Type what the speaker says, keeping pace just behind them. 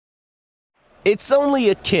It's only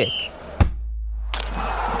a kick,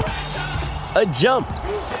 a jump,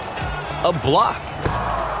 a block.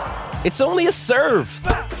 It's only a serve.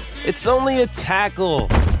 It's only a tackle,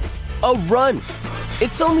 a run.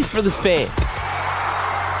 It's only for the fans.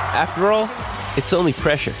 After all, it's only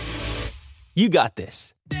pressure. You got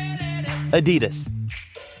this. Adidas.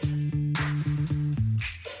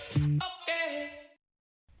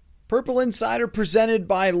 Purple Insider presented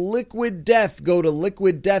by Liquid Death. Go to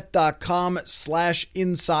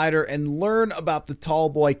liquiddeath.com/insider and learn about the Tall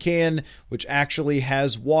Boy can, which actually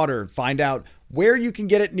has water. Find out where you can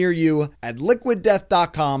get it near you at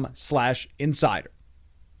liquiddeath.com/insider.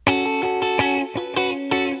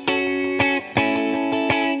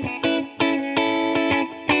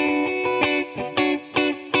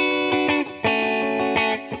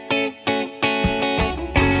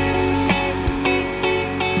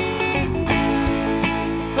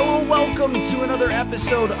 Welcome to another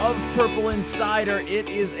episode of Purple Insider. It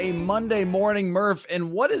is a Monday morning, Murph,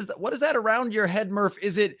 and what is that around your head, Murph?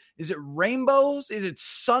 Is it rainbows? Is it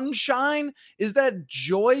sunshine? Is that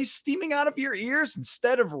joy steaming out of your ears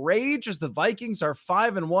instead of rage as the Vikings are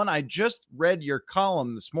 5-1? I just read your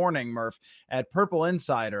column this morning, Murph, at Purple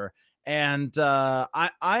Insider, and I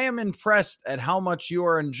am impressed at how much you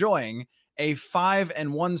are enjoying a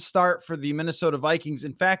 5-1 start for the Minnesota Vikings.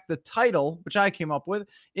 In fact, the title, which I came up with,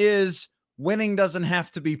 is Winning Doesn't Have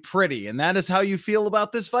to Be Pretty. And that is how you feel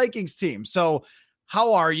about this Vikings team. So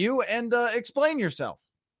how are you? And explain yourself.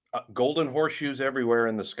 Golden horseshoes everywhere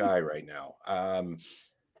in the sky right now.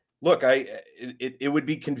 Look, it would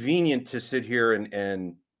be convenient to sit here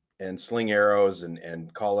and sling arrows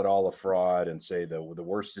and call it all a fraud and say the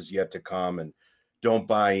worst is yet to come and don't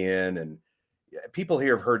buy in. And people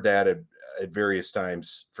here have heard that at various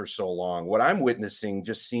times for so long. What I'm witnessing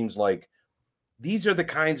just seems like these are the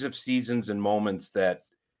kinds of seasons and moments that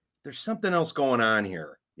there's something else going on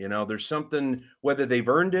here. You know, there's something, whether they've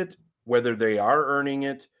earned it, whether they are earning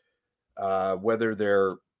it, whether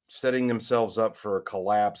they're setting themselves up for a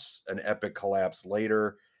collapse, an epic collapse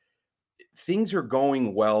later. Things are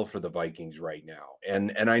going well for the Vikings right now.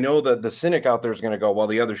 And I know that the cynic out there is going to go, well,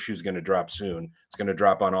 the other shoe's going to drop soon. It's going to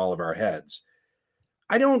drop on all of our heads.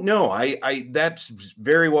 I don't know. I that's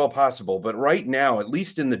very well possible. But right now, at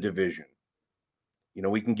least in the division, you know,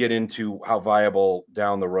 we can get into how viable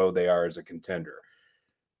down the road they are as a contender.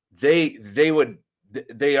 They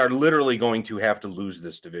are literally going to have to lose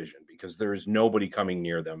this division because there is nobody coming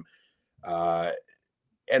near them. And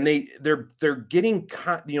they're getting,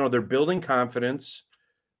 they're building confidence.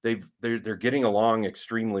 They're getting along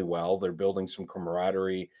extremely well. They're building some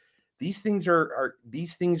camaraderie. These things are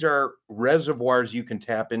reservoirs you can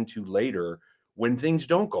tap into later when things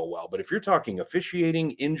don't go well. But if you're talking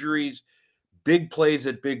officiating, injuries, big plays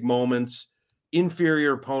at big moments,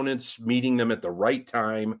 inferior opponents meeting them at the right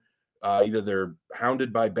time, either they're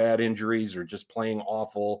hounded by bad injuries or just playing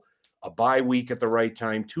awful, a bye week at the right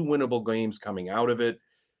time, 2 winnable games coming out of it.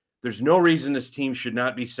 There's no reason this team should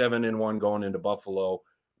not be 7-1 going into Buffalo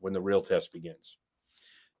when the real test begins.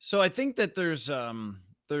 So I think that there's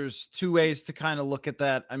 2 ways to kind of look at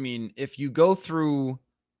that. I mean, if you go through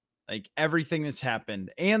like everything that's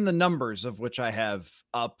happened and the numbers of which I have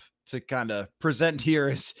up to kind of present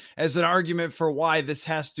here as an argument for why this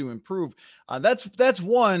has to improve. That's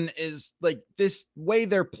one is like this way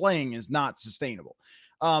they're playing is not sustainable.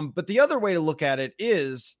 But the other way to look at it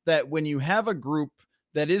is that when you have a group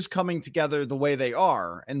that is coming together the way they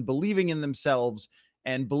are and believing in themselves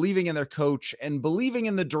and believing in their coach and believing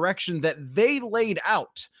in the direction that they laid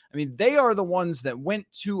out. I mean, they are the ones that went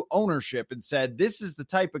to ownership and said, this is the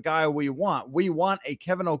type of guy we want. We want a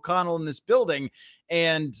Kevin O'Connell in this building.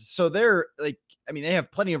 And so they're like, I mean, they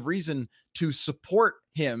have plenty of reason to support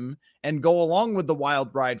him and go along with the wild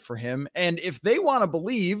ride for him. And if they want to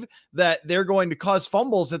believe that they're going to cause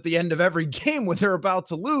fumbles at the end of every game when they're about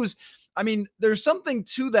to lose, I mean, there's something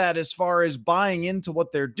to that as far as buying into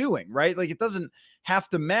what they're doing, right? Like it doesn't have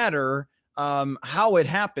to matter how it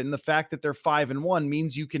happened. The fact that they're 5-1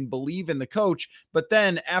 means you can believe in the coach, but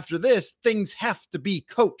then after this, things have to be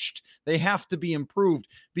coached. They have to be improved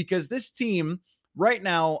because this team right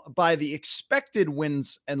now, by the expected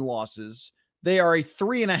wins and losses, they are a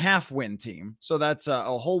 3.5 win team. So that's a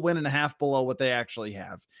whole win and a half below what they actually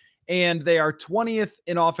have. And they are 20th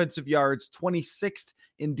in offensive yards, 26th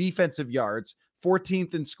in defensive yards,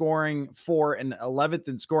 14th in scoring for and 11th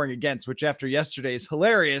in scoring against, which after yesterday is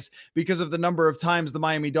hilarious because of the number of times the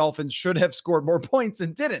Miami Dolphins should have scored more points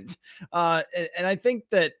and didn't. And I think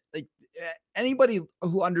that like anybody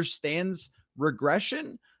who understands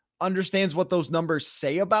regression understands what those numbers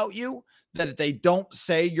say about you. that they don't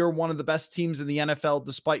say you're one of the best teams in the NFL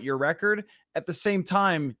despite your record. At the same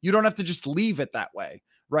time, you don't have to just leave it that way,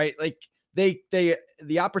 right? Like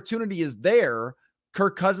the opportunity is there.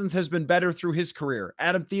 Kirk Cousins has been better through his career.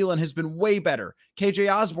 Adam Thielen has been way better. KJ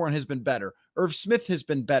Osborne has been better. Irv Smith has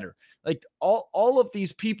been better. Like all of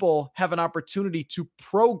these people have an opportunity to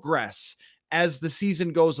progress as the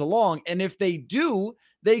season goes along. And if they do,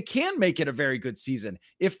 they can make it a very good season.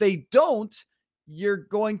 If they don't, you're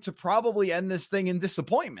going to probably end this thing in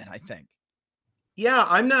disappointment, I think. Yeah,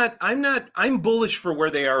 I'm bullish for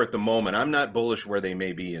where they are at the moment. I'm not bullish where they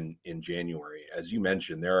may be in January. As you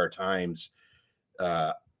mentioned, there are times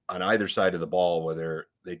on either side of the ball where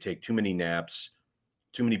they take too many naps,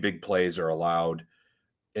 too many big plays are allowed,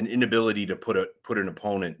 an inability to put an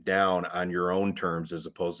opponent down on your own terms as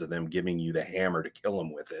opposed to them giving you the hammer to kill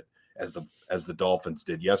them with it, as the Dolphins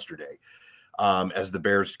did yesterday, as the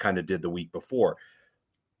Bears kind of did the week before.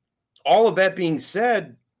 All of that being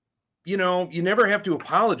said, you never have to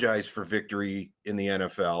apologize for victory in the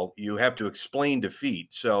NFL. You have to explain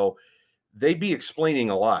defeat. So they'd be explaining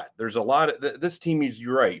a lot. There's a lot of this team.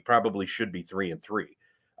 You're right. Probably should be 3-3.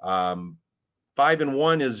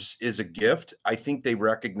 5-1 is a gift. I think they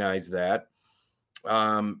recognize that.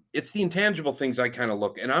 It's the intangible things I kind of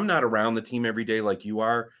look, and I'm not around the team every day like you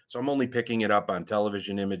are. So I'm only picking it up on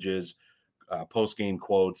television images, post-game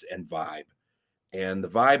quotes, and vibe. And the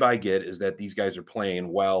vibe I get is that these guys are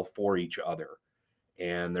playing well for each other,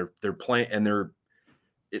 and they're playing, and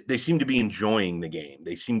they seem to be enjoying the game.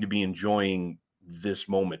 They seem to be enjoying this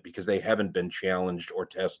moment because they haven't been challenged or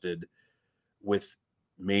tested with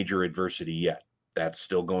major adversity yet. That's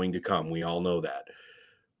still going to come. We all know that.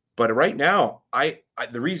 But right now,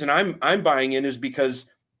 the reason I'm buying in is because,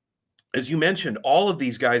 as you mentioned, all of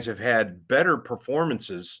these guys have had better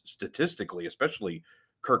performances statistically, especially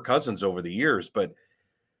Kirk Cousins over the years. But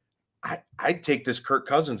I'd take this Kirk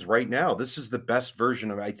Cousins right now. This is the best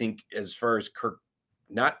version of, I think, as far as Kirk,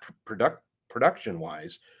 not production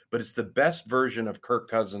wise, but it's the best version of Kirk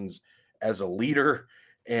Cousins as a leader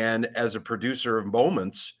and as a producer of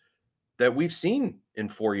moments that we've seen in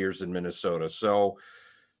 4 years in Minnesota. So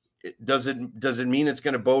does it mean it's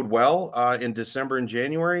going to bode well in December and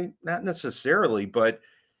January? Not necessarily, but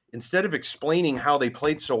instead of explaining how they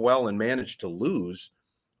played so well and managed to lose,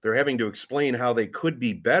 they're having to explain how they could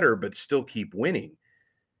be better but still keep winning.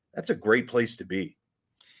 That's a great place to be.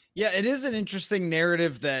 Yeah, it is an interesting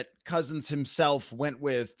narrative that Cousins himself went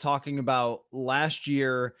with, talking about last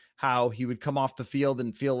year, how he would come off the field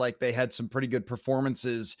and feel like they had some pretty good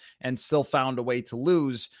performances and still found a way to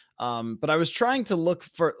lose. But I was trying to look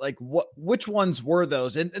for which ones were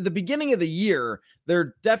those. And at the beginning of the year,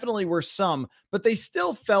 there definitely were some, but they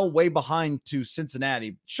still fell way behind to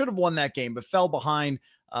Cincinnati. Should have won that game, but fell behind.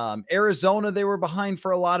 Arizona, they were behind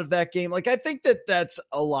for a lot of that game. Like, I think that's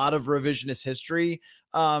a lot of revisionist history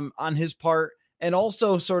on his part, and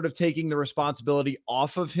also sort of taking the responsibility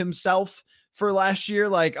off of himself for last year.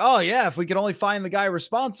 Like, oh yeah, if we could only find the guy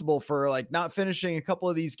responsible for like not finishing a couple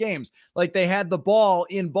of these games. Like, they had the ball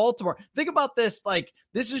in Baltimore. Think about this. Like,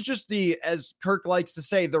 this is just as Kirk likes to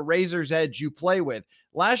say, the razor's edge you play with.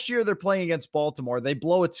 Last year, they're playing against Baltimore. They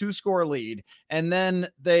blow a 2-score lead, and then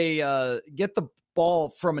they get the ball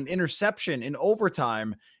from an interception in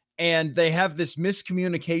overtime, and they have this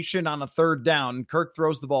miscommunication on a third down. Kirk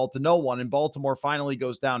throws the ball to no one, and Baltimore finally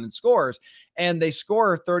goes down and scores, and they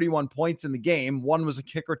score 31 points in the game. One was a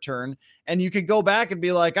kick return, and you could go back and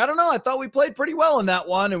be like, I don't know, I thought we played pretty well in that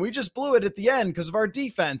one, and we just blew it at the end because of our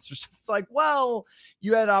defense. It's like, well,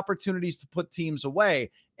 you had opportunities to put teams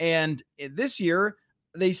away, and this year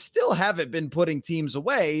they still haven't been putting teams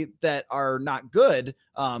away that are not good.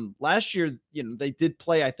 Last year, they did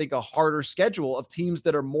play, I think, a harder schedule of teams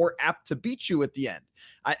that are more apt to beat you at the end.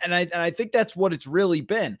 I think that's what it's really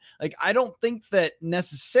been. Like, I don't think that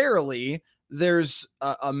necessarily there's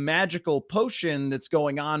a magical potion that's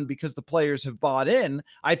going on because the players have bought in.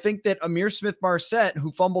 I think that Amir Smith-Marset,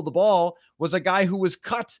 who fumbled the ball, was a guy who was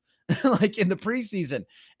cut like in the preseason.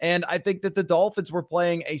 And I think that the Dolphins were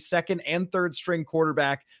playing a second and third string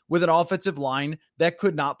quarterback with an offensive line that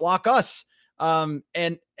could not block us.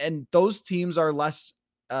 And those teams are less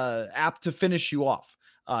apt to finish you off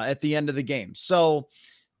at the end of the game. So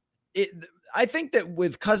I think that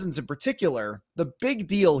with Cousins in particular, the big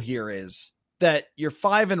deal here is that you're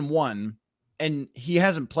 5-1 and he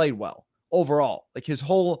hasn't played well overall. Like, his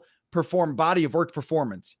whole body of work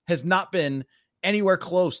performance has not been anywhere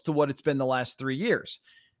close to what it's been the last 3 years.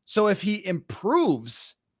 So if he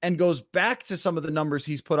improves and goes back to some of the numbers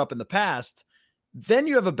he's put up in the past, then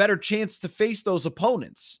you have a better chance to face those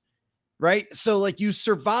opponents, right? So like, you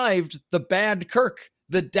survived the bad Kirk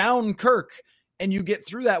the down Kirk, and you get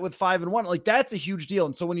through that with 5-1. Like, that's a huge deal.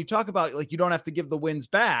 And so when you talk about, like, you don't have to give the wins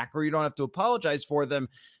back or you don't have to apologize for them,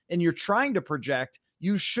 and you're trying to project,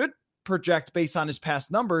 you should project based on his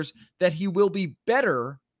past numbers that he will be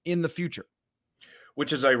better in the future.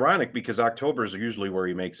 Which is ironic because October is usually where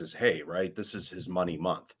he makes his hay, right? This is his money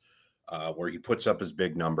month, where he puts up his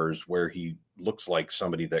big numbers, where he looks like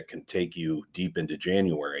somebody that can take you deep into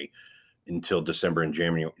January until December and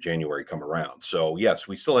January come around. So yes,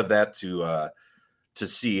 we still have that to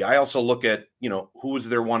see. I also look at, who is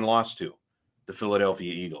their one loss to? The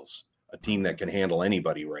Philadelphia Eagles, a team that can handle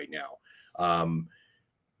anybody right now.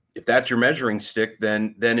 If that's your measuring stick,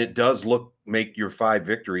 then it does make your 5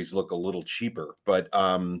 victories look a little cheaper. But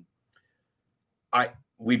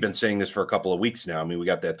we've been saying this for a couple of weeks now. I mean, we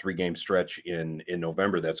got that 3-game stretch in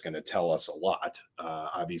November that's going to tell us a lot.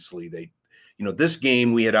 Obviously, this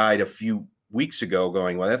game we had eyed a few weeks ago,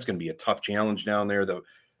 going, well, that's going to be a tough challenge down there. The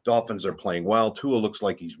Dolphins are playing well. Tua looks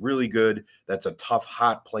like he's really good. That's a tough,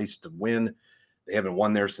 hot place to win. They haven't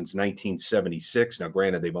won there since 1976. Now,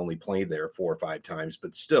 granted, they've only played there 4 or 5 times,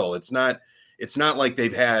 but still, it's not like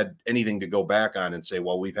they've had anything to go back on and say,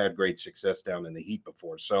 well, we've had great success down in the heat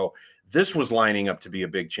before. So this was lining up to be a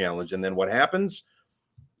big challenge. And then what happens?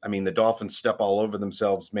 I mean, the Dolphins step all over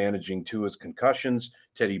themselves managing Tua's concussions.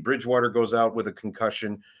 Teddy Bridgewater goes out with a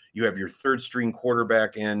concussion. You have your third string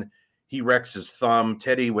quarterback in. He wrecks his thumb.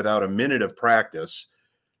 Teddy, without a minute of practice,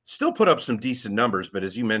 still put up some decent numbers. But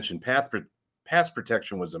as you mentioned, pass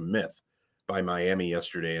protection was a myth by Miami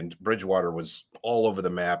yesterday, and Bridgewater was all over the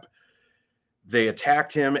map. They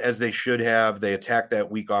attacked him as they should have. They attacked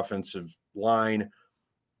that weak offensive line.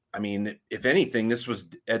 I mean, if anything, this was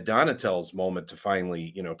Ed Donatell's moment to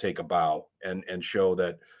finally, take a bow and show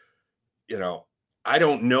that, I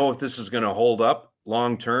don't know if this is going to hold up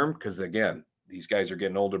long term because, again, these guys are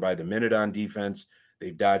getting older by the minute on defense.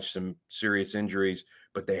 They've dodged some serious injuries,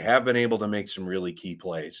 but they have been able to make some really key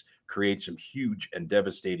plays, create some huge and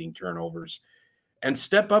devastating turnovers, and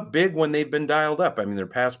step up big when they've been dialed up. I mean, their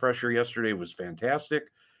pass pressure yesterday was fantastic.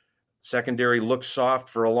 Secondary looked soft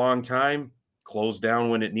for a long time, closed down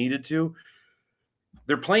when it needed to.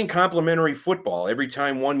 They're playing complementary football. Every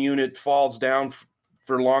time one unit falls down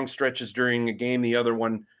for long stretches during a game, the other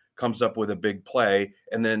one comes up with a big play,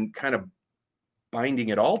 and then kind of binding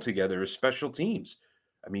it all together as special teams.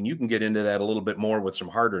 I mean, you can get into that a little bit more with some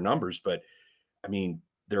harder numbers, but I mean,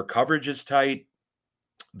 their coverage is tight.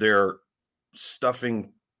 They're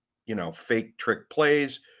stuffing, fake trick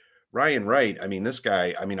plays. Ryan Wright, I mean, this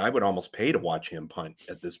guy, I would almost pay to watch him punt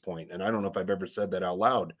at this point. And I don't know if I've ever said that out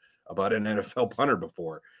loud about an NFL punter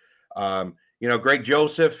before. Greg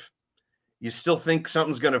Joseph, you still think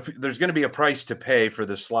there's going to be a price to pay for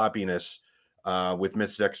the sloppiness with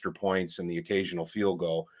missed extra points and the occasional field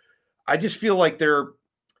goal. I just feel like they're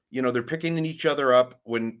picking each other up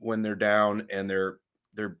when they're down, and they're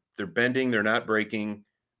bending, they're not breaking,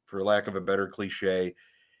 for lack of a better cliche.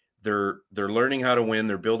 They're learning how to win,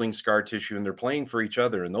 they're building scar tissue, and they're playing for each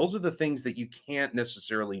other. And those are the things that you can't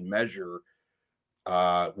necessarily measure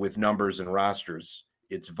with numbers and rosters.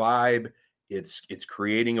 It's vibe, it's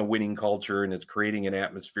creating a winning culture, and it's creating an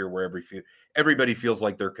atmosphere where everybody feels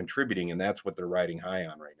like they're contributing, and that's what they're riding high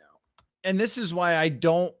on right now. And this is why I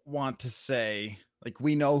don't want to say, like,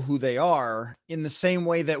 we know who they are in the same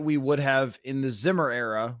way that we would have in the Zimmer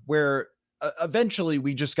era, where eventually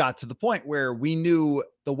we just got to the point where we knew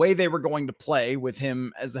the way they were going to play with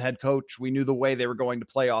him as the head coach. We knew the way they were going to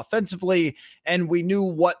play offensively, and we knew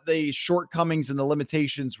what the shortcomings and the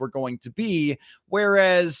limitations were going to be.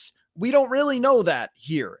 Whereas we don't really know that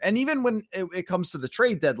here. And even when it comes to the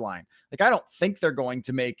trade deadline, like, I don't think they're going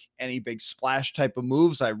to make any big splash type of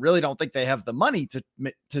moves. I really don't think they have the money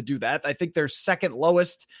to do that. I think they're second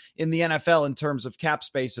lowest in the NFL in terms of cap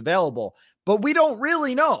space available, but we don't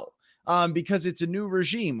really know. Because it's a new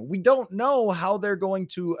regime. We don't know how they're going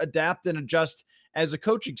to adapt and adjust as a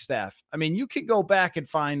coaching staff. I mean, you could go back and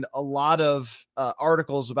find a lot of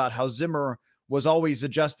articles about how Zimmer was always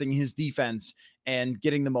adjusting his defense and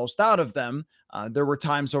getting the most out of them. There were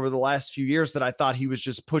times over the last few years that I thought he was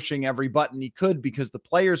just pushing every button he could because the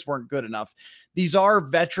players weren't good enough. These are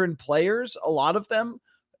veteran players, a lot of them.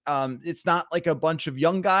 It's not like a bunch of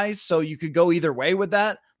young guys, so you could go either way with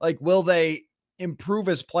that. Like, will they improve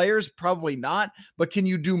as players? Probably not, but can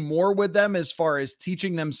you do more with them as far as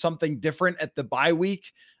teaching them something different at the bye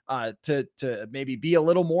week to maybe be a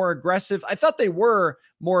little more aggressive? I thought they were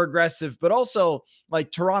more aggressive, but also, like,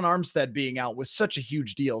 Teron Armstead being out was such a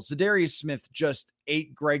huge deal. Za'Darius Smith just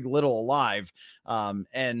ate Greg Little alive.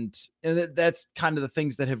 And that's kind of the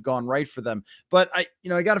things that have gone right for them. But I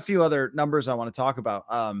got a few other numbers I want to talk about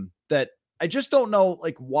that I just don't know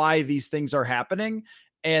like why these things are happening,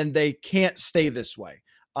 and they can't stay this way.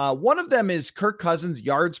 One of them is Kirk Cousins'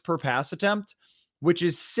 yards per pass attempt, which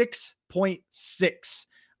is 6.6.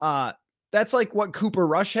 That's like what Cooper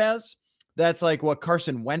Rush has. That's like what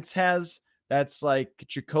Carson Wentz has. That's like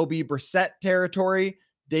Jacoby Brissett territory,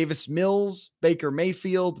 Davis Mills, Baker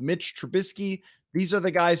Mayfield, Mitch Trubisky. These are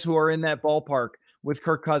the guys who are in that ballpark with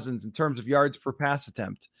Kirk Cousins in terms of yards per pass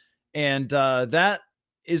attempt. And that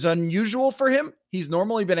is unusual for him. He's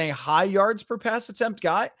normally been a high yards per pass attempt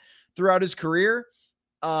guy throughout his career.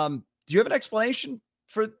 Do you have an explanation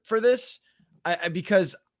for this?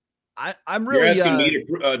 Because I'm really You're asking me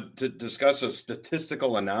to discuss a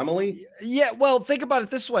statistical anomaly. Yeah, well, think about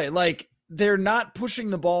it this way: like they're not pushing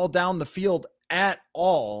the ball down the field at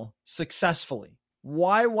all successfully.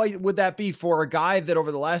 Why would that be for a guy that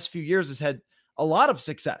over the last few years has had a lot of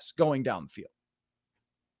success going down the field?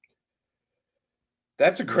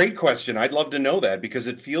 That's a great question. I'd love to know that, because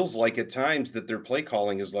it feels like at times that their play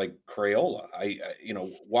calling is like Crayola.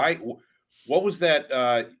 Why? What was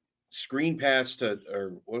that screen pass to,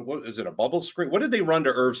 or what is it, a bubble screen? What did they run to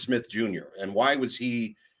Irv Smith Jr.? And why was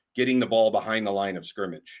he getting the ball behind the line of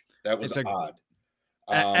scrimmage? That was odd.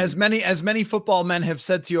 As many football men have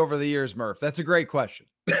said to you over the years, Murph, that's a great question.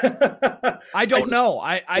 I don't know.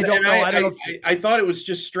 I don't know. I thought it was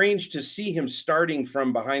just strange to see him starting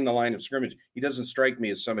from behind the line of scrimmage. He doesn't strike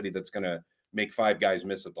me as somebody that's going to make five guys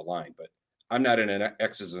miss at the line, but I'm not an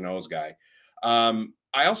X's and O's guy. I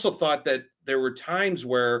also thought that there were times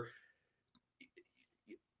where,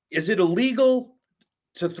 is it illegal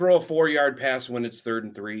to throw a 4-yard pass when it's 3rd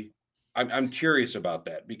and 3? I'm curious about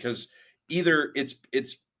that, because either it's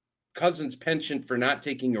Cousins' penchant for not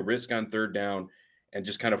taking a risk on 3rd down and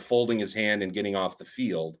just kind of folding his hand and getting off the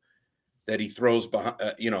field, that he throws behind,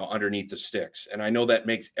 underneath the sticks. And I know that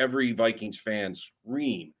makes every Vikings fan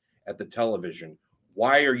scream at the television.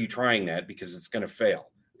 Why are you trying that? Because it's going to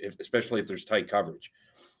fail, especially if there's tight coverage.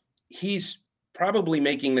 He's probably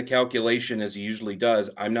making the calculation, as he usually does.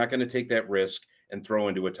 I'm not going to take that risk and throw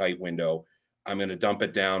into a tight window. I'm going to dump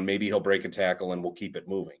it down. Maybe he'll break a tackle and we'll keep it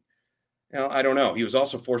moving. Now, I don't know. He was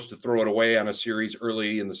also forced to throw it away on a series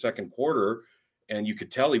early in the second quarter, and you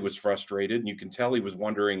could tell he was frustrated, and you can tell he was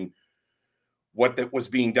wondering what that was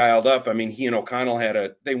being dialed up. I mean, he and O'Connell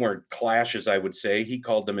they weren't clashes, I would say. He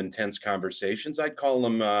called them intense conversations. I'd call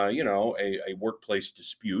them, a workplace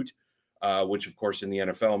dispute, which of course in the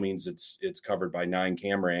NFL means it's covered by 9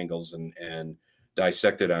 camera angles and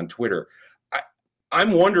dissected on Twitter.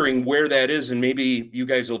 I'm wondering where that is, and maybe you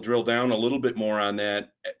guys will drill down a little bit more on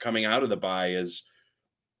that coming out of the bye. Is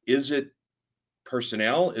it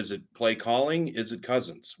personnel? Is it play calling? Is it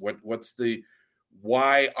Cousins?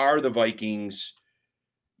 Why are the Vikings,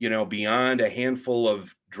 beyond a handful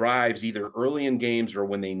of drives, either early in games or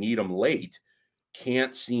when they need them late,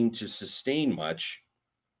 can't seem to sustain much?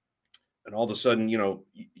 And all of a sudden,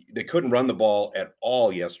 they couldn't run the ball at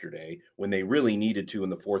all yesterday when they really needed to in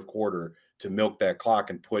the fourth quarter to milk that clock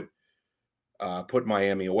and put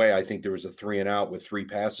Miami away. I think there was a 3-and-out with 3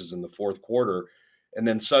 passes in the fourth quarter. And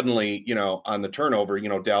then suddenly, on the turnover,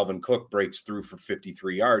 Dalvin Cook breaks through for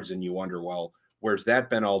 53 yards. And you wonder, well, where's that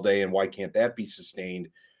been all day? And why can't that be sustained?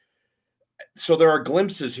 So there are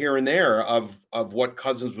glimpses here and there of what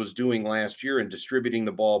Cousins was doing last year and distributing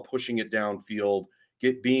the ball, pushing it downfield,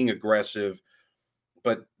 being aggressive.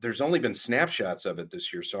 But there's only been snapshots of it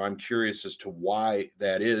this year. So I'm curious as to why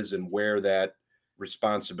that is and where that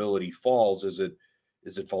responsibility falls. Is it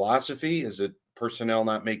philosophy? Is it personnel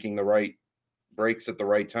not making the right breaks at the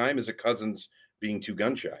right time? Is it Cousins being too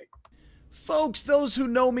gun shy? Folks, those who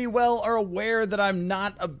know me well are aware that I'm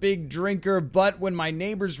not a big drinker, but when my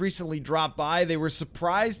neighbors recently dropped by, they were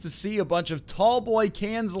surprised to see a bunch of tall boy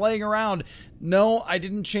cans laying around. No, I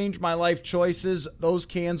didn't change my life choices. Those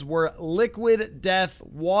cans were Liquid Death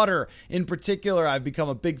water. In particular, I've become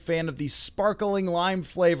a big fan of the sparkling lime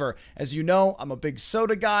flavor. As you know, I'm a big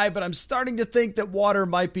soda guy, but I'm starting to think that water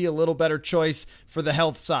might be a little better choice for the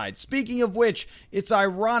health side. Speaking of which, it's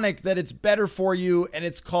ironic that it's better for you and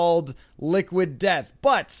it's called Liquid Death.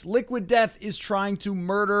 But Liquid Death is trying to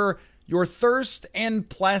murder your thirst and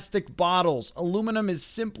plastic bottles. Aluminum is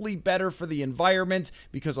simply better for the environment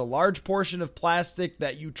because a large portion of plastic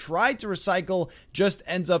that you try to recycle just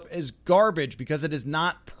ends up as garbage because it is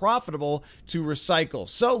not profitable to recycle.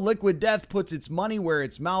 So Liquid Death puts its money where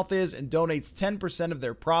its mouth is and donates 10% of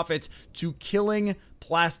their profits to Killing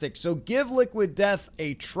plastic. So give Liquid Death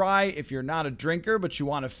a try if you're not a drinker, but you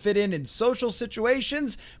want to fit in social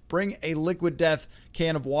situations. Bring a Liquid Death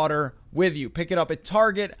can of water with you. Pick it up at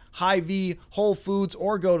Target, Hy-Vee, Whole Foods,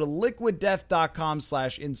 or go to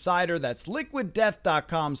liquiddeath.com/insider. That's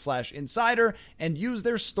liquiddeath.com/insider and use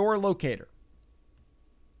their store locator.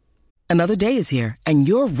 Another day is here, and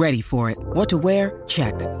you're ready for it. What to wear?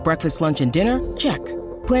 Check. Breakfast, lunch, and dinner? Check.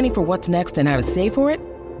 Planning for what's next and how to save for it?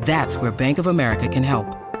 That's where Bank of America can help.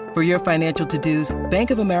 For your financial to-dos,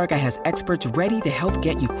 Bank of America has experts ready to help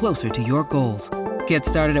get you closer to your goals. Get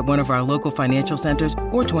started at one of our local financial centers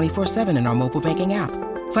or 24/7 in our mobile banking app.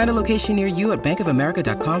 Find a location near you at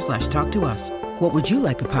bankofamerica.com/talktous. What would you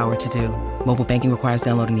like the power to do? Mobile banking requires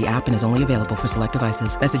downloading the app and is only available for select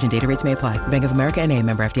devices. Message and data rates may apply. Bank of America NA,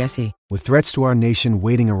 member FDIC. With threats to our nation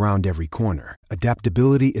waiting around every corner,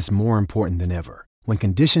 adaptability is more important than ever. When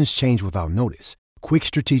conditions change without notice, quick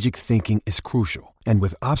strategic thinking is crucial. And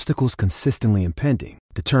with obstacles consistently impending,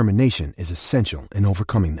 determination is essential in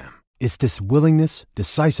overcoming them. It's this willingness,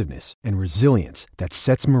 decisiveness, and resilience that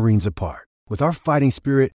sets Marines apart. With our fighting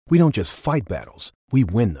spirit, we don't just fight battles, we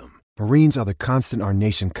win them. Marines are the constant our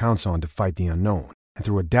nation counts on to fight the unknown. And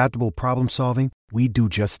through adaptable problem solving, we do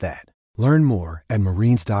just that. Learn more at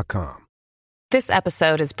marines.com. This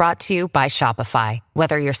episode is brought to you by Shopify.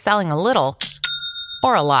 Whether you're selling a little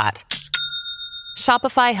or a lot,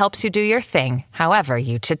 Shopify helps you do your thing, however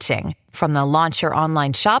you cha-ching. From the launch your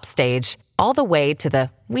online shop stage, all the way to the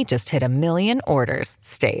we just hit 1 million orders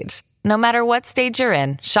stage. No matter what stage you're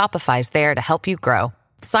in, Shopify's there to help you grow.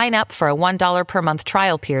 Sign up for a $1 per month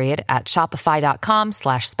trial period at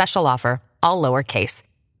shopify.com/special offer, all lowercase.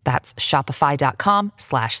 That's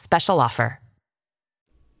shopify.com/special offer.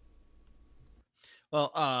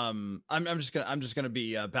 Well, I'm just gonna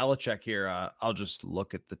be Belichick here. I'll just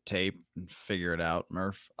look at the tape and figure it out,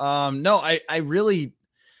 Murph. No,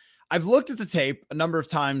 I've looked at the tape a number of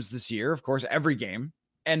times this year, of course, every game,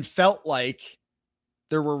 and felt like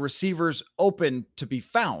there were receivers open to be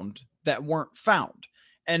found that weren't found.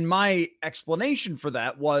 And my explanation for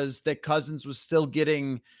that was that Cousins was still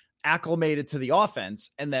getting acclimated to the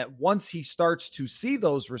offense, and that once he starts to see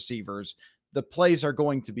those receivers, the plays are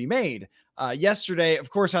going to be made. Yesterday, of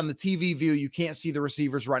course, on the TV view, you can't see the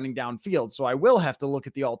receivers running downfield, so I will have to look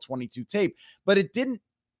at the all 22 tape, but it didn't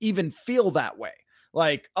even feel that way.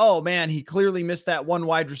 Like, oh man, he clearly missed that one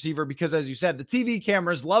wide receiver because, as you said, the TV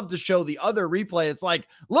cameras love to show the other replay. It's like,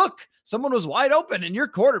 look, someone was wide open and your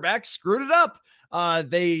quarterback screwed it up.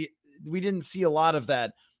 We didn't see a lot of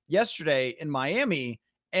that yesterday in Miami,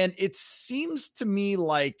 and it seems to me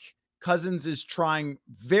like Cousins is trying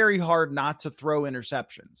very hard not to throw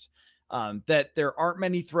interceptions. That there aren't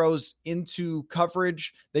many throws into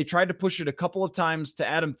coverage. They tried to push it a couple of times to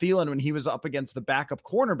Adam Thielen when he was up against the backup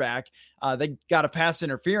cornerback. They got a pass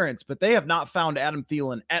interference, but they have not found Adam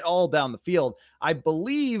Thielen at all down the field. I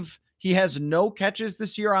believe he has no catches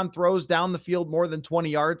this year on throws down the field more than 20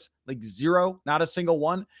 yards, like zero, not a single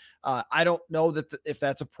one. I don't know if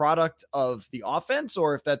that's a product of the offense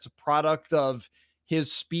or if that's a product of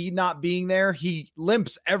his speed not being there. He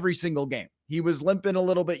limps every single game. He was limping a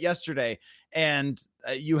little bit yesterday, and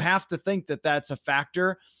you have to think that that's a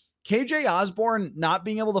factor. KJ Osborne not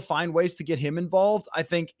being able to find ways to get him involved, I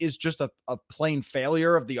think, is just a plain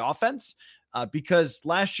failure of the offense, because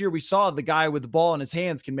last year we saw the guy with the ball in his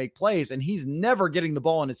hands can make plays, and he's never getting the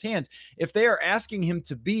ball in his hands. If they are asking him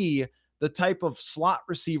to be the type of slot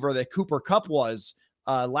receiver that Cooper Kupp was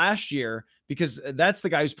last year, because that's the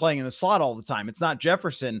guy who's playing in the slot all the time, it's not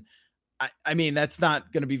Jefferson. I mean, that's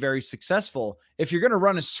not going to be very successful. If you're going to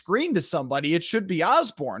run a screen to somebody, it should be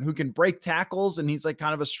Osborne, who can break tackles, and he's like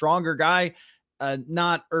kind of a stronger guy,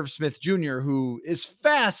 not Irv Smith Jr., who is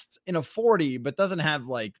fast in a 40, but doesn't have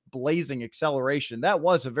like blazing acceleration. That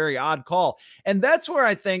was a very odd call. And that's where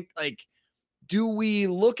I think, like, do we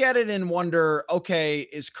look at it and wonder, okay,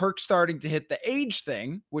 is Kirk starting to hit the age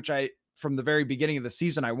thing, which from the very beginning of the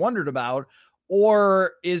season, I wondered about,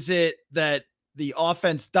 or is it that the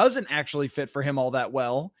offense doesn't actually fit for him all that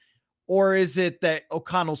well? Or is it that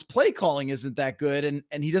O'Connell's play calling isn't that good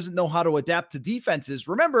and he doesn't know how to adapt to defenses?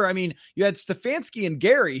 Remember, I mean, you had Stefanski and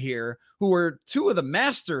Gary here, who were two of the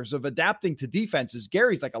masters of adapting to defenses.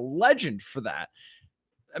 Gary's like a legend for that.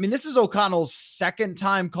 I mean, this is O'Connell's second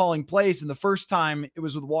time calling plays, and the first time it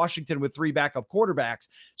was with Washington with 3 backup quarterbacks.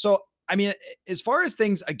 So, I mean, as far as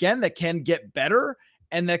things, again, that can get better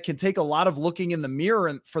and that can take a lot of looking in the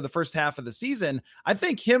mirror for the first half of the season, I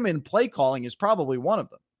think him in play calling is probably one of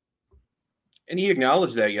them. And he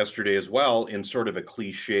acknowledged that yesterday as well in sort of a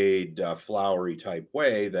cliched, flowery type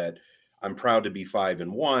way, that I'm proud to be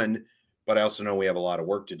 5-1, but I also know we have a lot of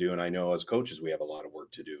work to do. And I know as coaches, we have a lot of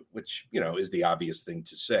work to do, which, is the obvious thing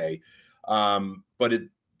to say. But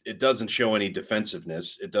it doesn't show any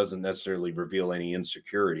defensiveness. It doesn't necessarily reveal any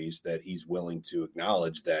insecurities that he's willing to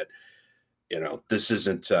acknowledge that, this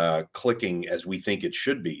isn't clicking as we think it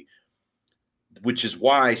should be, which is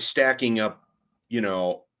why stacking up, I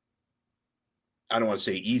don't want to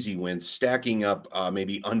say easy wins, stacking up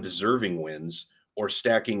maybe undeserving wins, or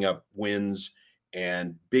stacking up wins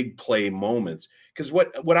and big play moments. Because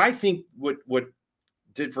what I think what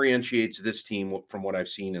differentiates this team from what I've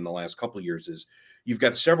seen in the last couple of years is you've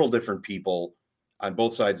got several different people on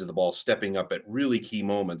both sides of the ball stepping up at really key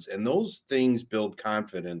moments. And those things build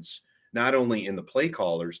confidence, not only in the play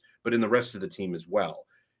callers, but in the rest of the team as well.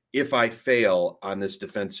 If I fail on this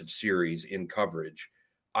defensive series in coverage,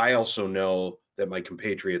 I also know that my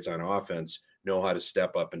compatriots on offense know how to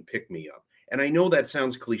step up and pick me up. And I know that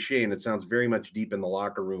sounds cliche and it sounds very much deep in the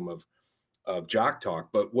locker room of jock talk,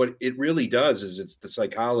 but what it really does is it's the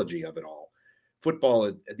psychology of it all.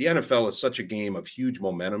 Football, the NFL is such a game of huge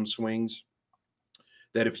momentum swings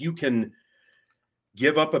that if you can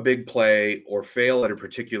give up a big play or fail at a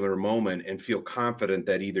particular moment and feel confident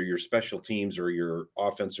that either your special teams or your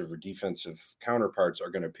offensive or defensive counterparts are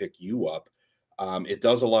going to pick you up, it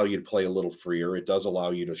does allow you to play a little freer. It does allow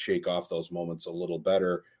you to shake off those moments a little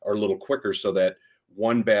better or a little quicker, so that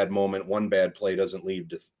one bad moment, one bad play doesn't lead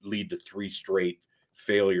to 3 straight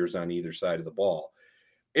failures on either side of the ball.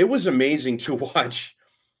 It was amazing to watch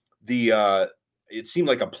it seemed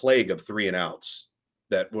like a plague of 3 and outs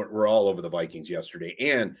that were all over the Vikings yesterday.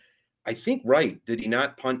 And I think, did he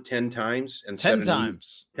not punt 10 times? And 10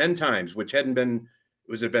 times. 10 times, which hadn't been,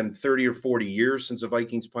 it been 30 or 40 years since a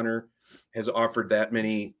Vikings punter has offered that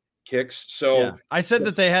many kicks. So yeah. I said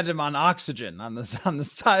that they had him on oxygen on the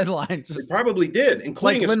sideline. They probably did,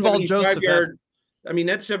 including like Linval Joseph. Yard, I mean,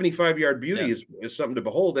 that 75-yard beauty is something to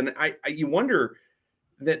behold. And you wonder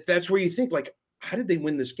that's where you think, like, how did they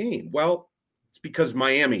win this game? Well, it's because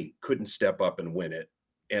Miami couldn't step up and win it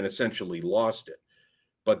and essentially lost it.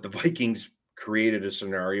 But the Vikings created a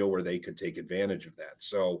scenario where they could take advantage of that.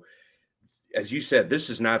 So, as you said, this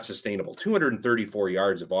is not sustainable. 234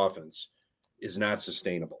 yards of offense is not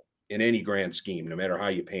sustainable in any grand scheme, no matter how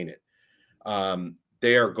you paint it.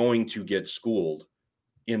 They are going to get schooled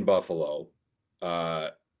in Buffalo.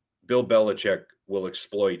 Bill Belichick will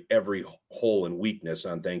exploit every hole and weakness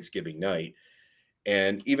on Thanksgiving night.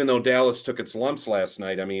 And even though Dallas took its lumps last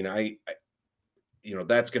night, I mean,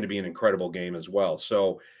 that's going to be an incredible game as well.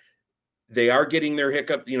 So they are getting their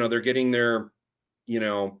hiccup, they're getting their,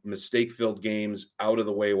 mistake-filled games out of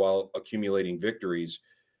the way while accumulating victories.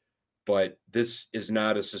 But this is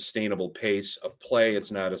not a sustainable pace of play. It's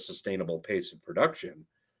not a sustainable pace of production.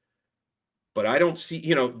 But I don't see,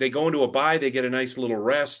 they go into a bye, they get a nice little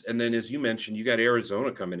rest. And then, as you mentioned, you got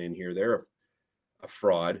Arizona coming in here. They're a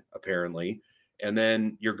fraud, apparently. And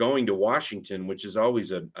then you're going to Washington, which is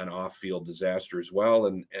always an off-field disaster as well.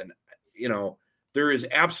 And there is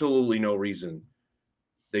absolutely no reason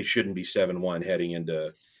they shouldn't be 7-1 heading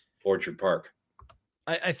into Orchard Park.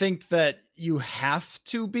 I think that you have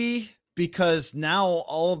to be, because now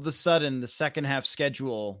all of a sudden the second half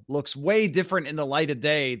schedule looks way different in the light of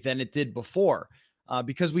day than it did before,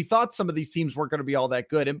 because we thought some of these teams weren't going to be all that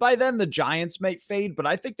good. And by then the Giants may fade, but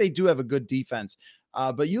I think they do have a good defense.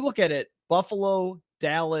 But you look at it, Buffalo,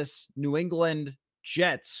 Dallas, New England,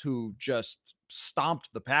 Jets, who just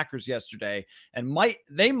stomped the Packers yesterday, and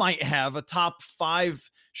they might have a top 5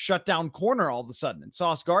 shutdown corner all of a sudden in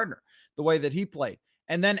Sauce Gardner, the way that he played.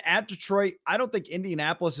 And then at Detroit, I don't think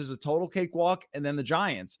Indianapolis is a total cakewalk. And then the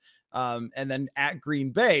Giants, and then at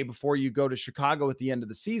Green Bay before you go to Chicago at the end of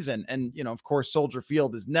the season. And, of course, Soldier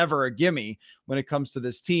Field is never a gimme when it comes to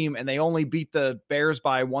this team. And they only beat the Bears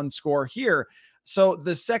by 1 score here. So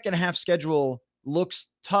the second half schedule looks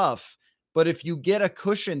tough. But if you get a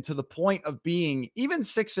cushion to the point of being even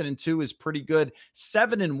 6-2 is pretty good.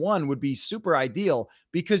 7-1 would be super ideal,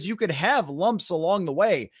 because you could have lumps along the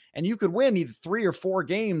way and you could win either 3 or 4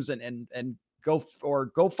 games and go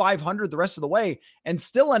 500 the rest of the way and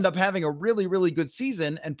still end up having a really, really good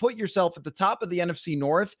season and put yourself at the top of the NFC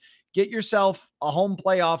North, get yourself a home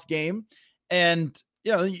playoff game. And,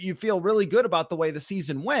 you feel really good about the way the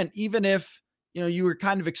season went, even if, you were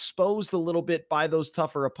kind of exposed a little bit by those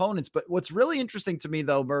tougher opponents. But what's really interesting to me,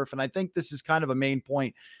 though, Murph, and I think this is kind of a main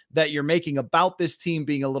point that you're making about this team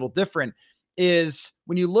being a little different, is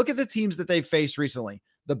when you look at the teams that they've faced recently,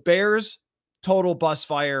 the Bears, total bus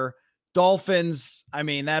fire. Dolphins, I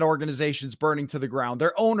mean, that organization's burning to the ground.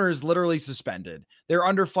 Their owner is literally suspended. They're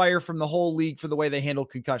under fire from the whole league for the way they handle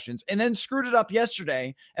concussions, and then screwed it up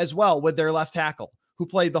yesterday as well with their left tackle, who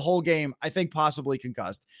played the whole game, I think possibly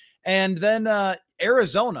concussed. And then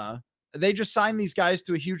Arizona, they just signed these guys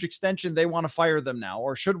to a huge extension. They want to fire them now,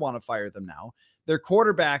 or should want to fire them now. Their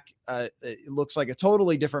quarterback it looks like a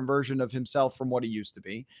totally different version of himself from what he used to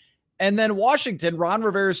be. And then Washington, Ron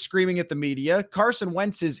Rivera is screaming at the media. Carson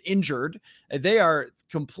Wentz is injured. They are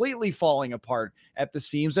completely falling apart at the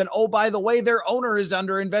seams. And oh, by the way, their owner is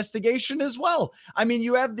under investigation as well. I mean,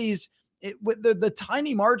 you have these with the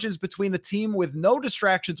tiny margins between the team with no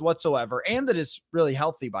distractions whatsoever, and that is really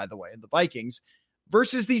healthy, by the way, the Vikings,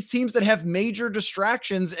 versus these teams that have major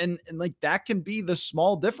distractions, and like that can be the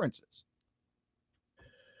small differences.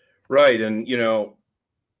 Right. And,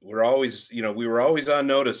 we were always on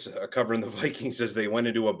notice covering the Vikings as they went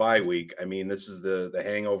into a bye week. I mean, this is the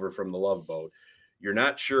hangover from the Love Boat. You're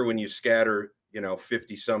not sure when you scatter,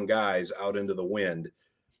 50 some guys out into the wind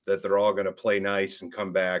that they're all going to play nice and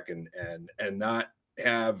come back and not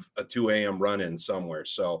have a 2 a.m. run in somewhere.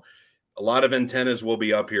 So a lot of antennas will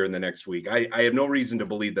be up here in the next week. I have no reason to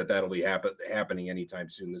believe that that'll be happening anytime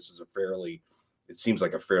soon. This is it seems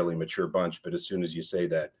like a fairly mature bunch, but as soon as you say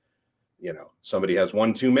that, somebody has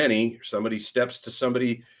one too many, somebody steps to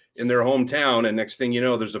somebody in their hometown, and next thing you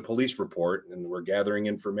know, there's a police report and we're gathering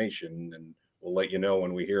information, and we'll let you know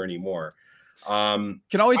when we hear any more. Can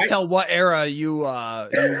always tell what era you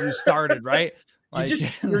started, right? Like,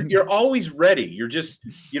 you're always ready. You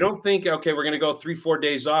don't think, okay, we're going to go 3-4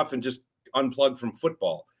 days off and just unplug from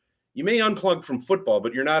football. You may unplug from football,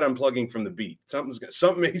 but you're not unplugging from the beat.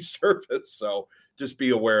 Something may surface. So just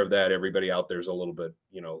be aware of that. Everybody out there is a little bit,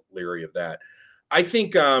 leery of that. I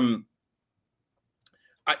think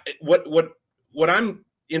what I'm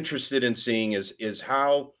interested in seeing is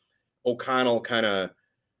how O'Connell kind of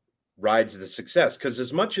rides the success. Because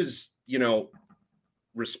as much as,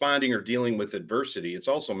 responding or dealing with adversity, it's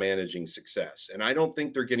also managing success. And I don't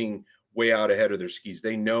think they're getting way out ahead of their skis.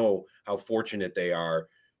 They know how fortunate they are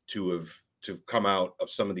to come out of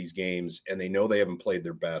some of these games, and they know they haven't played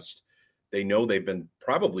their best. They know they've been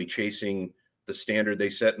probably chasing the standard they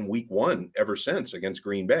set in week 1 ever since against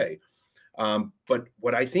Green Bay. But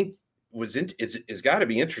what I think is got to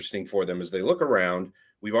be interesting for them as they look around.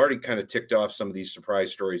 We've already kind of ticked off some of these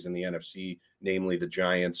surprise stories in the NFC, namely the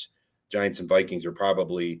Giants. Giants and Vikings are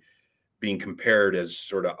probably being compared as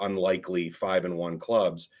sort of unlikely 5-1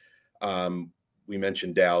 clubs. We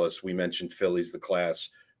mentioned Dallas. We mentioned Philly's the class.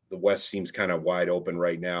 The West seems kind of wide open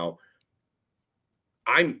right now.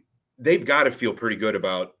 They've got to feel pretty good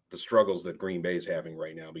about the struggles that Green Bay is having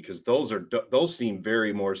right now, because those seem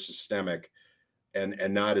very more systemic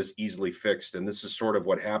and not as easily fixed. And this is sort of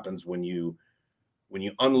what happens when you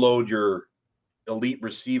unload your elite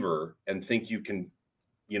receiver and think you can,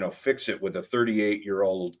 fix it with a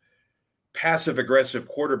 38-year-old passive aggressive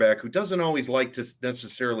quarterback who doesn't always like to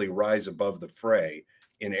necessarily rise above the fray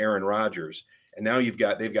in Aaron Rodgers. And now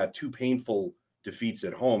they've got 2 painful defeats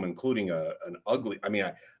at home, including an ugly. I mean,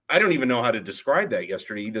 I don't even know how to describe that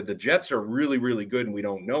yesterday. Either the Jets are really, really good and we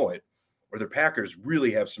don't know it, or the Packers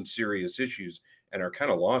really have some serious issues and are kind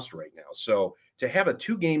of lost right now. So to have a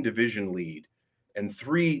 2-game division lead and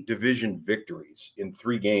 3 division victories in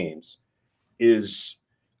 3 games is,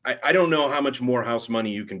 I don't know how much more house money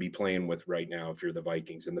you can be playing with right now if you're the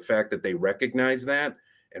Vikings. And the fact that they recognize that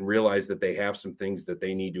and realize that they have some things that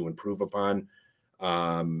they need to improve upon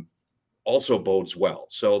also bodes well.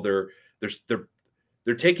 So they're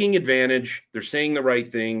taking advantage. They're saying the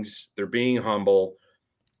right things. They're being humble.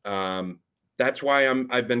 That's why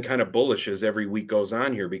I've been kind of bullish as every week goes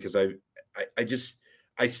on here, because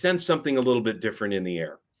I sense something a little bit different in the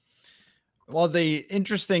air. Well, the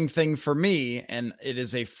interesting thing for me, and it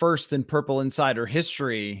is a first in Purple Insider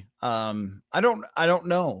history. I don't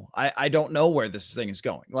know. I don't know where this thing is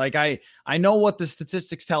going. Like I know what the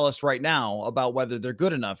statistics tell us right now about whether they're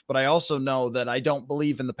good enough, but I also know that I don't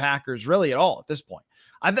believe in the Packers really at all at this point.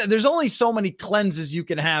 There's only so many cleanses you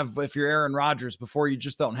can have if you're Aaron Rodgers before you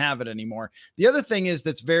just don't have it anymore. The other thing is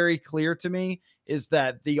that's very clear to me is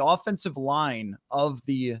that the offensive line of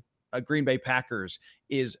the Green Bay Packers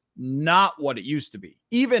is not what it used to be.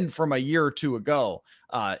 Even from a year or 2 ago,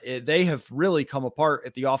 they have really come apart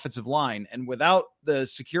at the offensive line. And without the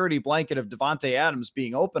security blanket of Devontae Adams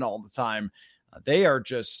being open all the time, they are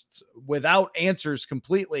just without answers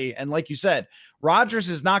completely. And like you said, Rodgers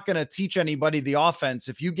is not going to teach anybody the offense.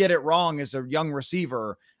 If you get it wrong as a young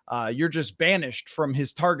receiver, you're just banished from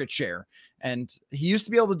his target share. And he used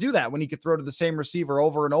to be able to do that when he could throw to the same receiver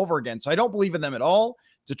over and over again. So I don't believe in them at all.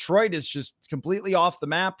 Detroit is just completely off the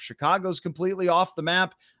map. Chicago's completely off the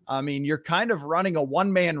map. I mean, you're kind of running a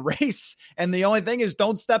one-man race, and the only thing is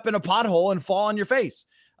don't step in a pothole and fall on your face.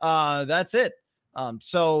 That's it.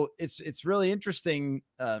 So it's really interesting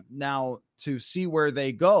now to see where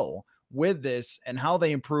they go with this and how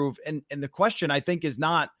they improve. And the question, I think, is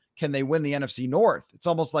not, can they win the NFC North? It's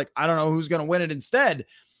almost like, I don't know who's going to win it instead.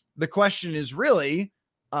 The question is really,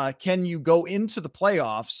 can you go into the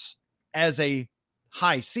playoffs as a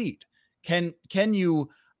high seed? Can you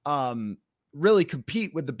really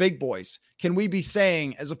compete with the big boys? Can we be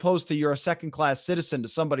saying, as opposed to you're a second-class citizen to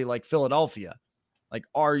somebody like Philadelphia, like,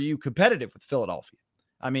 are you competitive with Philadelphia?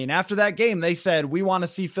 I mean, after that game, they said, we want to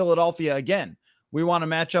see Philadelphia again. We want to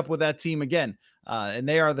match up with that team again. And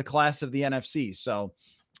they are the class of the NFC. So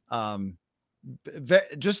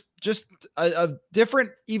just a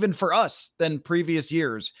different, even for us, than previous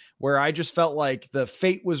years, where I just felt like the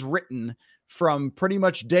fate was written from pretty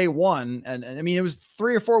much day one. And I mean, it was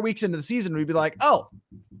 3 or 4 weeks into the season, we'd be like, oh,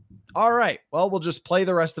 all right, well, we'll just play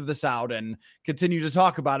the rest of this out and continue to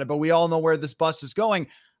talk about it. But we all know where this bus is going.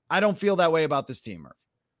 I don't feel that way about this team.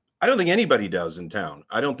 I don't think anybody does in town.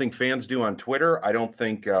 I don't think fans do on Twitter. I don't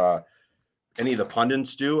think any of the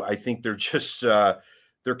pundits do. I think they're just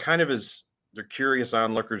they're kind of they're curious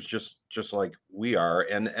onlookers, just like we are.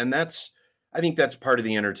 And that's, I think that's part of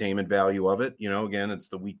the entertainment value of it. You know, again, it's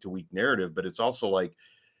the week to week narrative, but it's also like,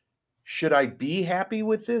 should I be happy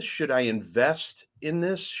with this? Should I invest in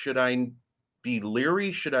this? Should I be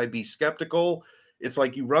leery? Should I be skeptical? It's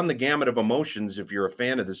like you run the gamut of emotions if you're a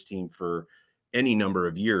fan of this team for any number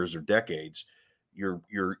of years or decades. You're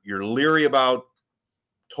leery about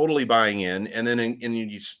totally buying in, and then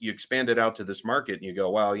you expand it out to this market and you go,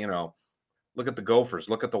 well, you know, look at the Gophers,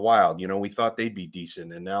 look at the Wild. You know, we thought they'd be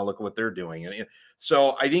decent, and now look what they're doing. And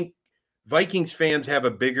so I think Vikings fans have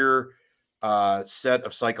a bigger set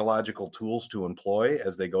of psychological tools to employ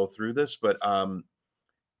as they go through this, but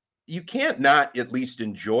you can't not at least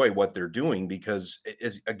enjoy what they're doing, because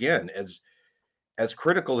as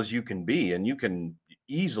critical as you can be, and you can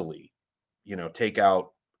easily, you know, take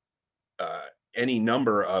out any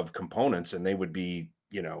number of components and they would be,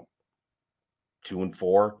 you know,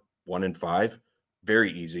 2-4, 1-5,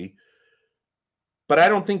 very easy. But I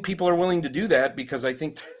don't think people are willing to do that, because I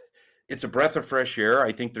think it's a breath of fresh air.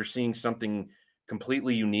 I think they're seeing something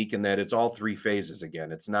completely unique in that it's all three phases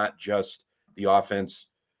again. It's not just the offense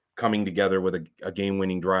coming together with a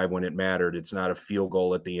game-winning drive when it mattered. It's not a field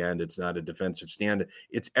goal at the end. It's not a defensive stand.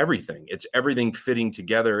 It's everything. It's everything fitting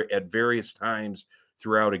together at various times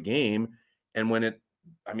throughout a game. And when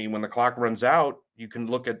the clock runs out, you can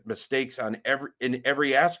look at mistakes in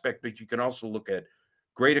every aspect, but you can also look at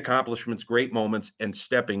great accomplishments, great moments, and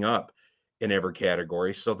stepping up in every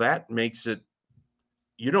category. So that makes it,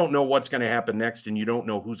 you don't know what's going to happen next, and you don't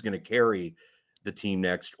know who's going to carry the team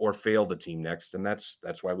next or fail the team next. And that's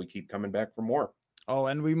why we keep coming back for more. Oh,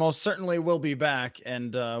 and we most certainly will be back.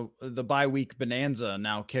 And the bye week bonanza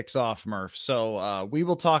now kicks off, Murph. So we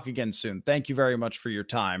will talk again soon. Thank you very much for your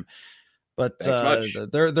time. But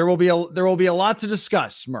there will be a lot to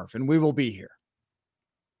discuss, Murph, and we will be here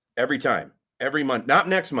every time, every month, not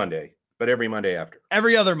next Monday, but every Monday after.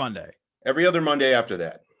 Every other Monday after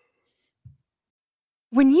that.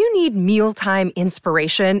 When you need mealtime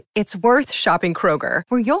inspiration, it's worth shopping Kroger,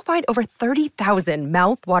 where you'll find over 30,000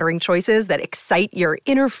 mouth-watering choices that excite your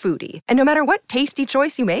inner foodie. And no matter what tasty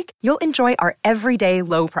choice you make, you'll enjoy our everyday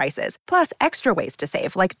low prices, plus extra ways to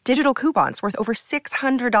save, like digital coupons worth over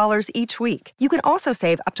 $600 each week. You can also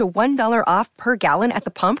save up to $1 off per gallon at the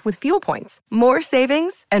pump with fuel points. More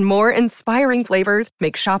savings and more inspiring flavors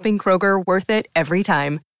make shopping Kroger worth it every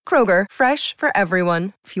time. Kroger, fresh for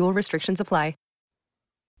everyone. Fuel restrictions apply.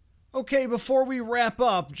 Okay, before we wrap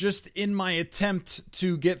up, just in my attempt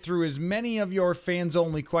to get through as many of your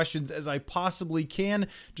fans-only questions as I possibly can,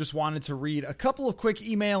 just wanted to read a couple of quick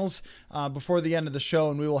emails before the end of the show,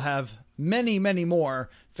 and we will have many, many more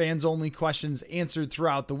fans-only questions answered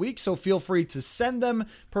throughout the week, so feel free to send them,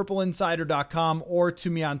 purpleinsider.com, or to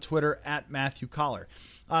me on Twitter at Matthew Collar.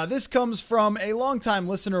 This comes from a longtime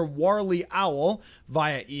listener, Warley Owl,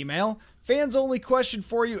 via email. Fans only question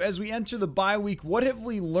for you as we enter the bye week. What have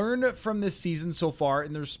we learned from this season so far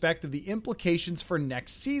in the respect of the implications for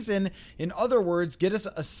next season? In other words, get us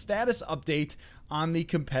a status update on the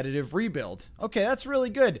competitive rebuild. Okay, that's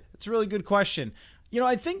really good. That's a really good question. You know,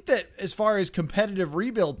 I think that as far as competitive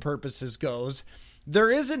rebuild purposes goes,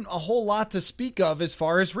 there isn't a whole lot to speak of as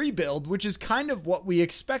far as rebuild, which is kind of what we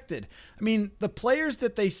expected. I mean, the players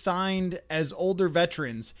that they signed as older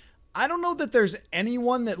veterans, I don't know that there's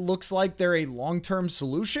anyone that looks like they're a long-term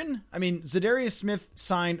solution. I mean, Za'Darius Smith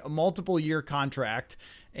signed a multiple-year contract,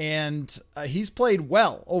 And he's played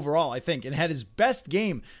well overall, I think, and had his best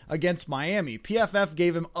game against Miami. PFF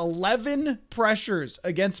gave him 11 pressures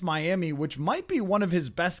against Miami, which might be one of his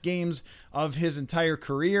best games of his entire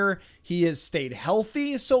career. He has stayed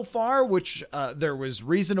healthy so far, which there was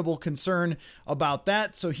reasonable concern about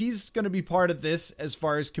that. So he's going to be part of this as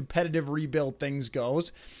far as competitive rebuild things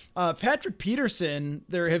goes. Patrick Peterson,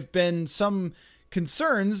 there have been some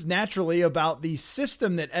concerns naturally about the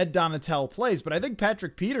system that Ed Donatell plays, but I think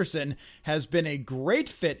Patrick Peterson has been a great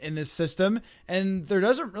fit in this system, and there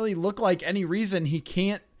doesn't really look like any reason he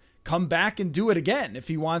can't come back and do it again if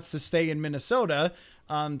he wants to stay in Minnesota.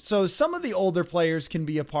 So some of the older players can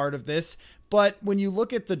be a part of this, but when you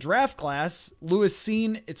look at the draft class, Lewis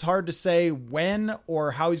Cine, it's hard to say when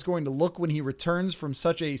or how he's going to look when he returns from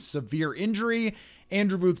such a severe injury.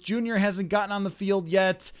 Andrew Booth Jr. hasn't gotten on the field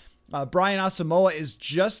yet. Brian Asamoah is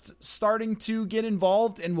just starting to get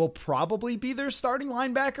involved and will probably be their starting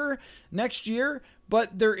linebacker next year,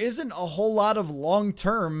 but there isn't a whole lot of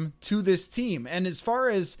long-term to this team. And as far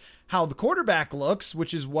as how the quarterback looks,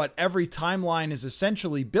 which is what every timeline is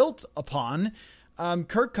essentially built upon,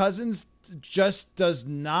 Kirk Cousins just does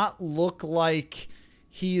not look like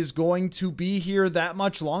he is going to be here that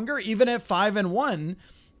much longer, even at 5-1.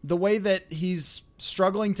 The way that he's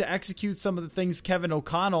struggling to execute some of the things Kevin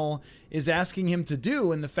O'Connell is asking him to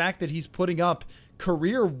do, and the fact that he's putting up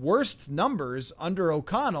career worst numbers under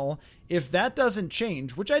O'Connell, if that doesn't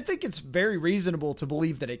change, which I think it's very reasonable to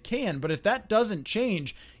believe that it can, but if that doesn't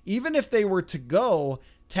change, even if they were to go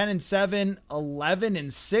 10-7,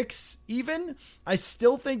 11-6 even, I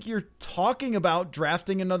still think you're talking about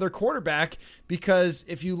drafting another quarterback, because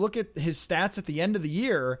if you look at his stats at the end of the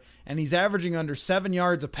year and he's averaging under 7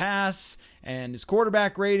 yards a pass and his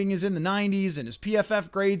quarterback rating is in the 90s and his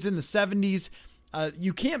PFF grade's in the 70s,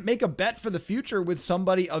 you can't make a bet for the future with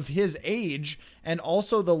somebody of his age, and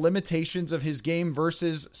also the limitations of his game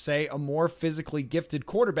versus, say, a more physically gifted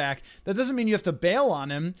quarterback. That doesn't mean you have to bail on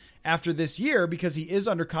him after this year, because he is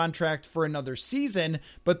under contract for another season,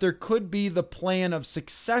 but there could be the plan of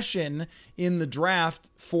succession in the draft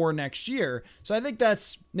for next year. So I think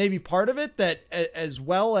that's maybe part of it, that as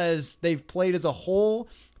well as they've played as a whole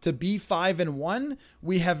to be 5-1,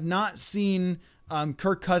 we have not seen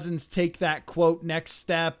Kirk Cousins take that quote next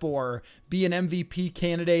step or be an MVP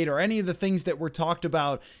candidate or any of the things that were talked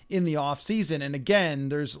about in the offseason. And again,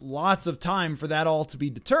 there's lots of time for that all to be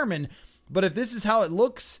determined. But if this is how it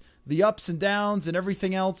looks, the ups and downs and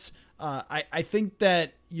everything else, I think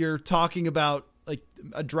that you're talking about like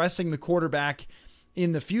addressing the quarterback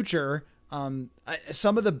in the future.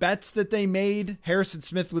 Some of the bets that they made, Harrison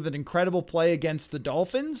Smith with an incredible play against the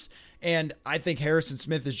Dolphins, and I think Harrison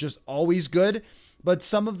Smith is just always good, but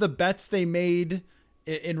some of the bets they made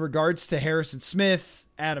in regards to Harrison Smith,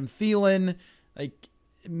 Adam Thielen, like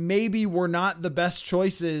maybe were not the best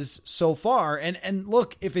choices so far. And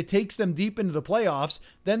look, if it takes them deep into the playoffs,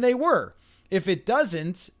 then they were. If it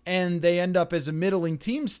doesn't, and they end up as a middling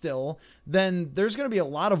team still, then there's going to be a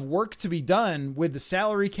lot of work to be done with the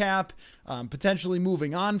salary cap, potentially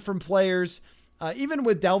moving on from players. Even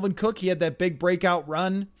with Dalvin Cook, he had that big breakout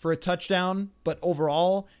run for a touchdown, but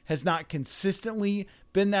overall has not consistently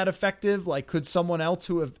been that effective. Like, could someone else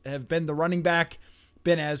who have been the running back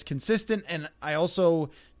been as consistent? And I also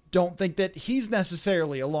don't think that he's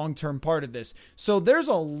necessarily a long-term part of this. So there's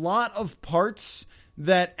a lot of parts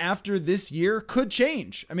that after this year could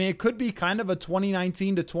change. I mean, it could be kind of a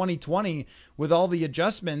 2019 to 2020 with all the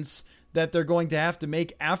adjustments that they're going to have to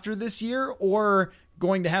make after this year, or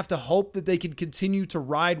going to have to hope that they can continue to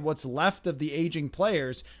ride what's left of the aging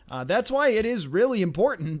players. That's why it is really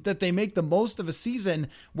important that they make the most of a season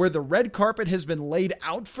where the red carpet has been laid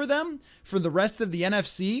out for them for the rest of the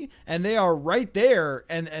NFC, and they are right there,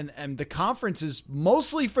 and the conference is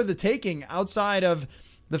mostly for the taking outside of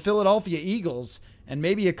the Philadelphia Eagles and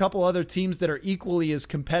maybe a couple other teams that are equally as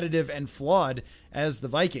competitive and flawed as the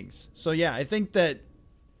Vikings. So yeah, I think that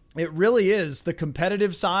it really is the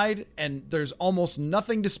competitive side, and there's almost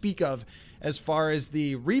nothing to speak of as far as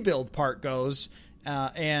the rebuild part goes.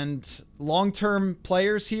 And long-term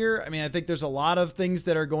players here, I mean, I think there's a lot of things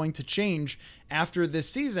that are going to change after this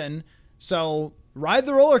season. So ride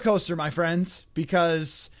the roller coaster, my friends,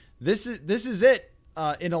 because this is it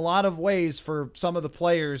in a lot of ways for some of the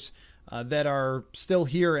players that are still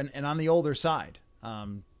here and on the older side.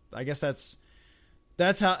 I guess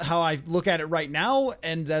that's how I look at it right now,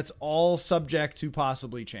 and that's all subject to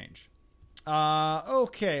possibly change.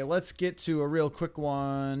 Okay, let's get to a real quick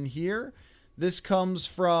one here. This comes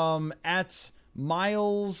from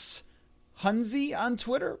 @Miles Hunzy on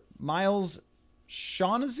Twitter. Miles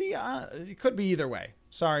Shaughnessy? It could be either way.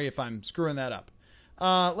 Sorry if I'm screwing that up.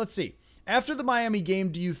 Let's see. After the Miami game,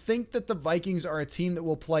 do you think that the Vikings are a team that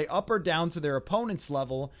will play up or down to their opponent's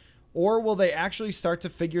level, or will they actually start to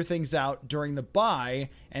figure things out during the bye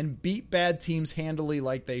and beat bad teams handily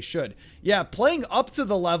like they should? Yeah, playing up to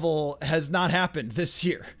the level has not happened this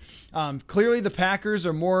year. Clearly the Packers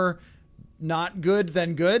are more not good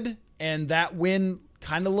than good, and that win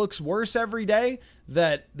kind of looks worse every day.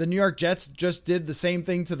 That the New York Jets just did the same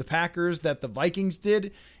thing to the Packers that the Vikings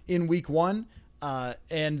did in week 1.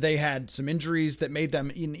 And they had some injuries that made them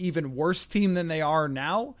an even worse team than they are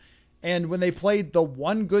now. And when they played the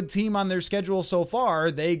one good team on their schedule so far,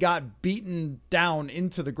 they got beaten down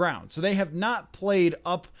into the ground. So they have not played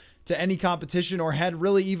up to any competition or had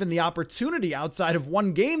really even the opportunity outside of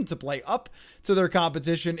one game to play up to their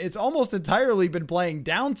competition. It's almost entirely been playing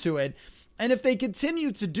down to it. And if they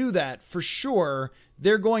continue to do that, for sure,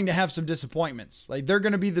 they're going to have some disappointments. Like, they're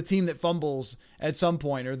going to be the team that fumbles at some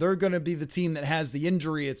point, or they're going to be the team that has the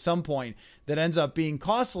injury at some point that ends up being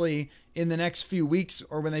costly in the next few weeks,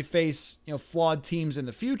 or when they face, flawed teams in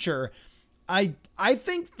the future. I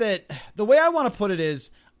think that the way I want to put it is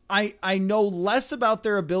I know less about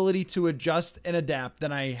their ability to adjust and adapt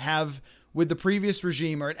than I have with the previous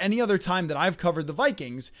regime or at any other time that I've covered the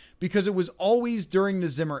Vikings, because it was always during the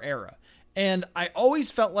Zimmer era. And I always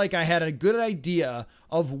felt like I had a good idea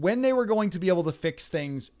of when they were going to be able to fix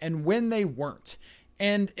things and when they weren't.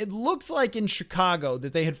 And it looks like in Chicago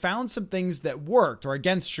that they had found some things that worked, or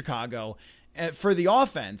against Chicago, for the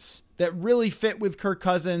offense that really fit with Kirk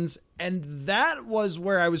Cousins. And that was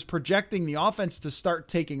where I was projecting the offense to start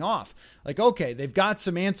taking off. Like, okay, they've got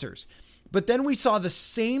some answers. But then we saw the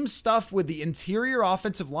same stuff with the interior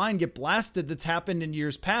offensive line get blasted that's happened in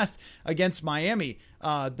years past against Miami.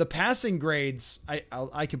 The passing grades,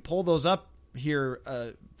 I can pull those up here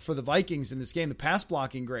for the Vikings in this game, the pass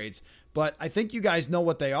blocking grades, but I think you guys know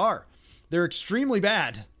what they are. They're extremely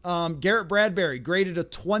bad. Garrett Bradbury graded a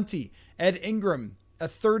 20. Ed Ingram, a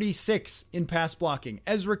 36 in pass blocking.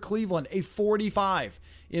 Ezra Cleveland, a 45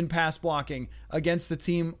 in pass blocking against the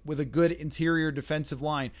team with a good interior defensive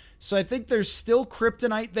line. So I think there's still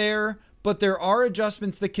kryptonite there, but there are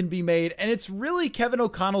adjustments that can be made. And it's really Kevin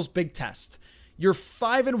O'Connell's big test. You're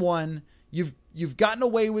 5-1. You've gotten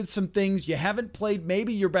away with some things. You haven't played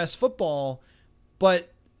maybe your best football,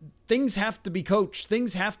 but things have to be coached.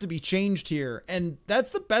 Things have to be changed here. And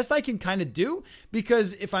that's the best I can kind of do,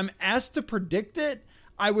 because if I'm asked to predict it,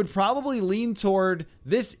 I would probably lean toward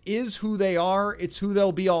this is who they are. It's who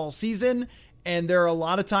they'll be all season. And there are a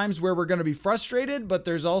lot of times where we're going to be frustrated, but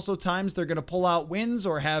there's also times they're going to pull out wins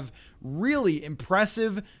or have really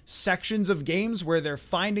impressive sections of games where they're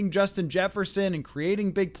finding Justin Jefferson and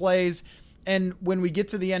creating big plays. And when we get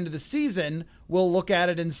to the end of the season, we'll look at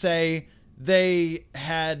it and say they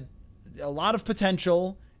had a lot of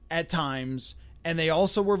potential at times, and they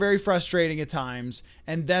also were very frustrating at times.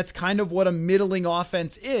 And that's kind of what a middling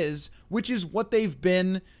offense is, which is what they've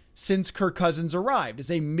been since Kirk Cousins arrived,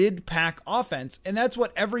 is a mid-pack offense. And that's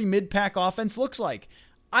what every mid-pack offense looks like.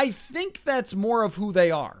 I think that's more of who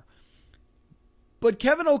they are. But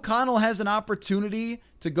Kevin O'Connell has an opportunity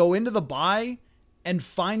to go into the bye and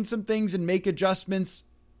find some things and make adjustments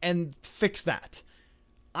and fix that.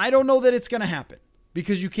 I don't know that it's going to happen,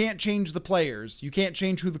 because you can't change the players. You can't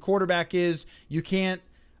change who the quarterback is. You can't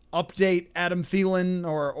update Adam Thielen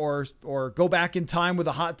or go back in time with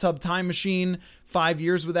a hot tub time machine 5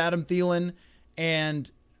 years with Adam Thielen.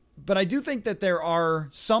 But I do think that there are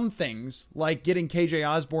some things, like getting KJ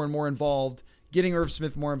Osborne more involved, getting Irv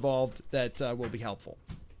Smith more involved, that will be helpful.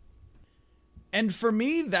 And for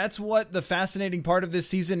me, that's what the fascinating part of this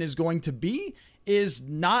season is going to be, is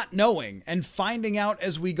not knowing and finding out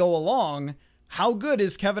as we go along. How good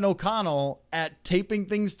is Kevin O'Connell at taping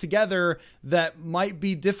things together that might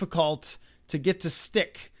be difficult to get to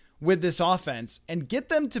stick with this offense and get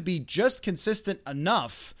them to be just consistent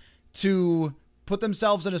enough to put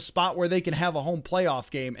themselves in a spot where they can have a home playoff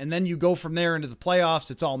game. And then you go from there into the playoffs.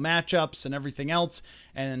 It's all matchups and everything else.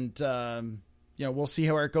 And, we'll see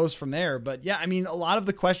how it goes from there. But yeah, I mean, a lot of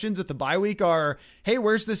the questions at the bye week are, hey,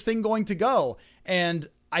 where's this thing going to go? And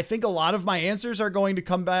I think a lot of my answers are going to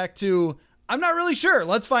come back to, I'm not really sure.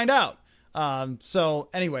 Let's find out. So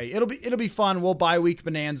anyway, it'll be fun. We'll bye week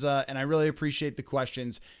bonanza, and I really appreciate the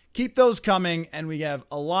questions. Keep those coming, and we have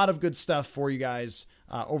a lot of good stuff for you guys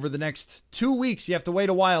over the next 2 weeks. You have to wait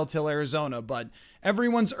a while till Arizona, but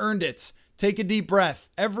everyone's earned it. Take a deep breath.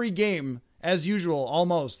 Every game, as usual,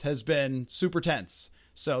 almost has been super tense.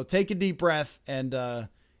 So take a deep breath and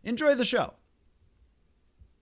enjoy the show.